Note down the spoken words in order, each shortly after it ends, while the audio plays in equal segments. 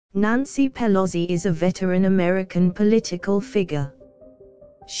Nancy Pelosi is a veteran American political figure.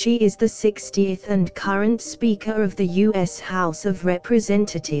 She is the 60th and current Speaker of the U.S. House of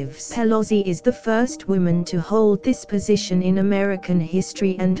Representatives. Pelosi is the first woman to hold this position in American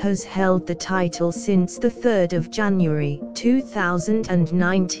history and has held the title since the 3rd of January,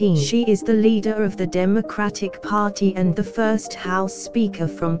 2019. She is the leader of the Democratic Party and the first House Speaker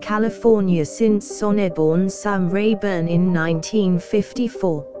from California since Sonneborn Sam Rayburn in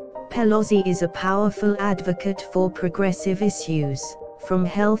 1954. Pelosi is a powerful advocate for progressive issues, from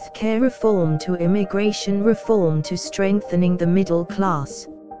health care reform to immigration reform to strengthening the middle class.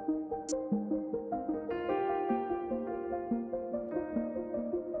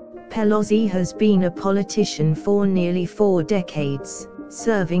 Pelosi has been a politician for nearly 4 decades,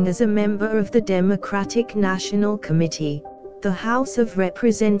 serving as a member of the Democratic National Committee, the House of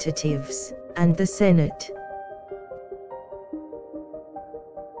Representatives, and the Senate.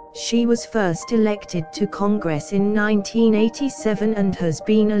 She was first elected to Congress in 1987 and has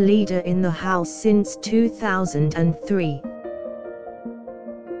been a leader in the House since 2003.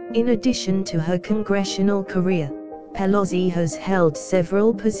 In addition to her congressional career, Pelosi has held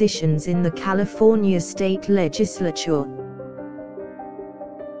several positions in the California state legislature.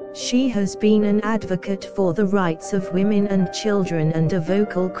 She has been an advocate for the rights of women and children and a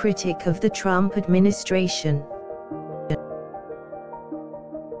vocal critic of the Trump administration.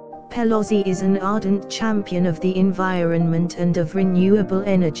 Pelosi is an ardent champion of the environment and of renewable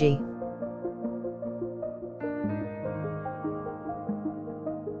energy.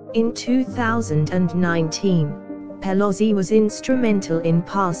 In 2019, Pelosi was instrumental in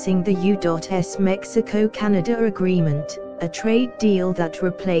passing the U.S. Mexico-Canada Agreement, a trade deal that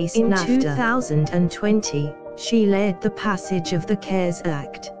replaced NAFTA. In 2020, she led the passage of the CARES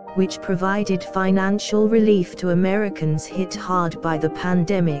Act, which provided financial relief to Americans hit hard by the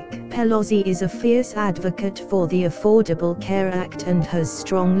pandemic. Pelosi is a fierce advocate for the Affordable Care Act and has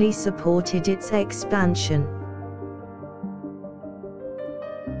strongly supported its expansion.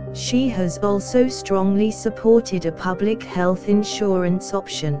 She has also strongly supported a public health insurance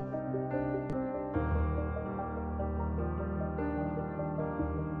option.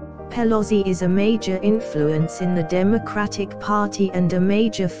 Pelosi is a major influence in the Democratic Party and a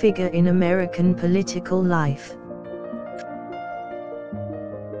major figure in American political life.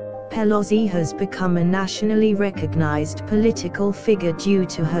 Pelosi has become a nationally recognized political figure due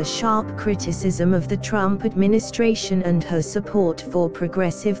to her sharp criticism of the Trump administration and her support for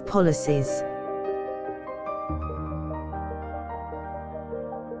progressive policies.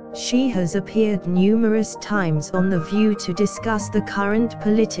 She has appeared numerous times on The View to discuss the current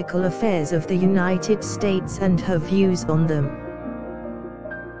political affairs of the United States and her views on them.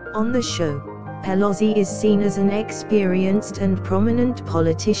 On the show, Pelosi is seen as an experienced and prominent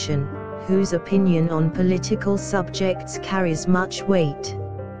politician, whose opinion on political subjects carries much weight.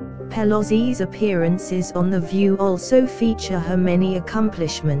 Pelosi's appearances on The View also feature her many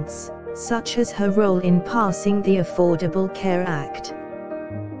accomplishments, such as her role in passing the Affordable Care Act.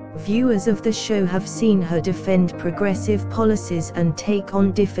 Viewers of the show have seen her defend progressive policies and take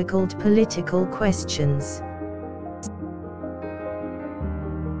on difficult political questions.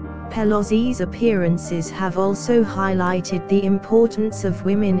 Pelosi's appearances have also highlighted the importance of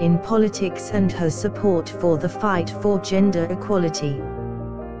women in politics and her support for the fight for gender equality.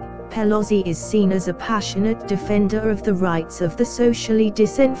 Pelosi is seen as a passionate defender of the rights of the socially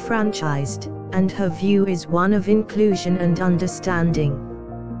disenfranchised, and her view is one of inclusion and understanding.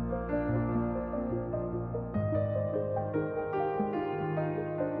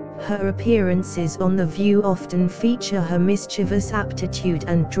 Her appearances on The View often feature her mischievous aptitude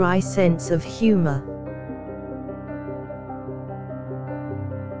and dry sense of humor.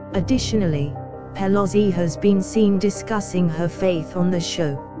 Additionally, Pelosi has been seen discussing her faith on the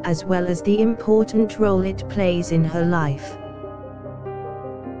show, as well as the important role it plays in her life.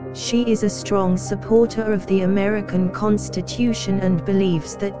 She is a strong supporter of the American Constitution and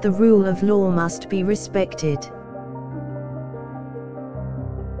believes that the rule of law must be respected.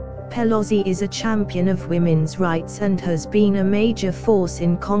 Pelosi is a champion of women's rights and has been a major force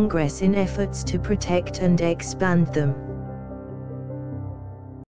in Congress in efforts to protect and expand them.